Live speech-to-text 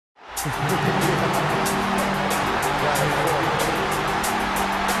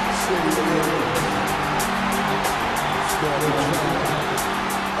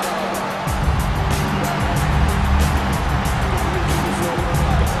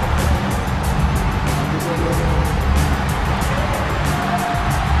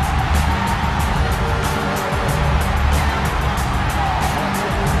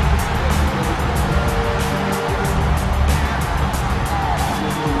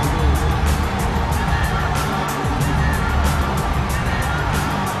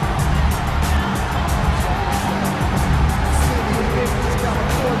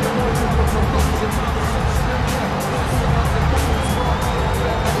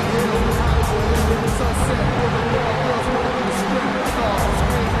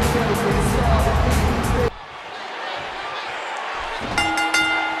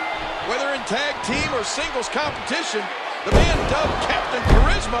Whether in tag team or singles competition, the man dubbed Captain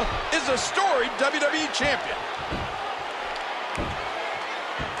Charisma is a storied WWE champion.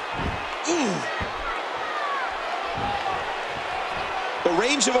 Ooh. The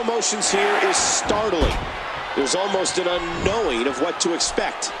range of emotions here is startling. There's almost an unknowing of what to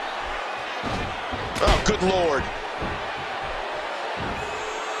expect. Oh, good Lord.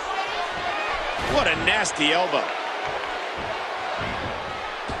 What a nasty elbow.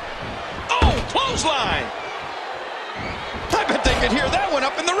 Oh, clothesline! I bet they could hear that one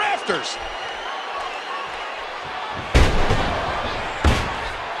up in the rafters.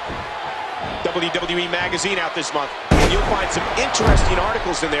 WWE Magazine out this month. You'll find some interesting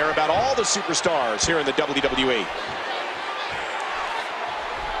articles in there about all the superstars here in the WWE.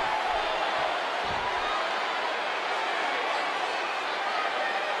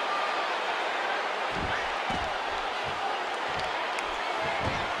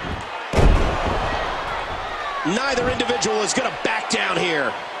 Neither individual is going to back down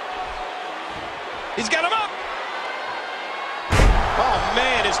here. He's got him up. Oh,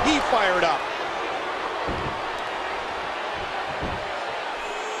 man, is he fired up.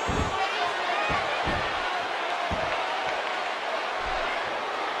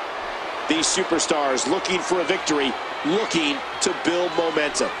 These superstars looking for a victory, looking to build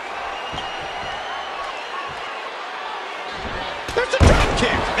momentum. There's a drop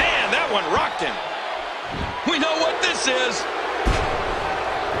kick. Man, that one rocked him. We know what this is.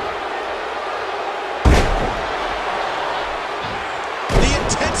 The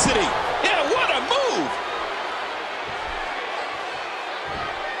intensity. Yeah, what a move.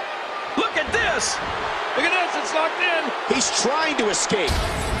 Look at this. Look at this, it's locked in. He's trying to escape,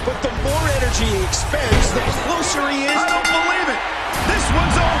 but the more energy he expends, the closer he is. I don't believe it. This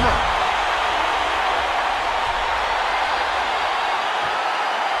one's over.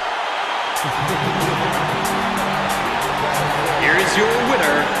 Here is your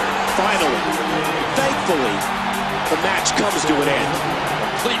winner. Finally, thankfully, the match comes to an end.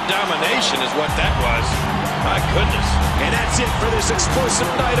 Complete domination is what that was. My goodness. And that's it for this explosive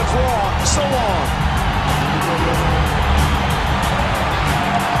night of Raw. So long.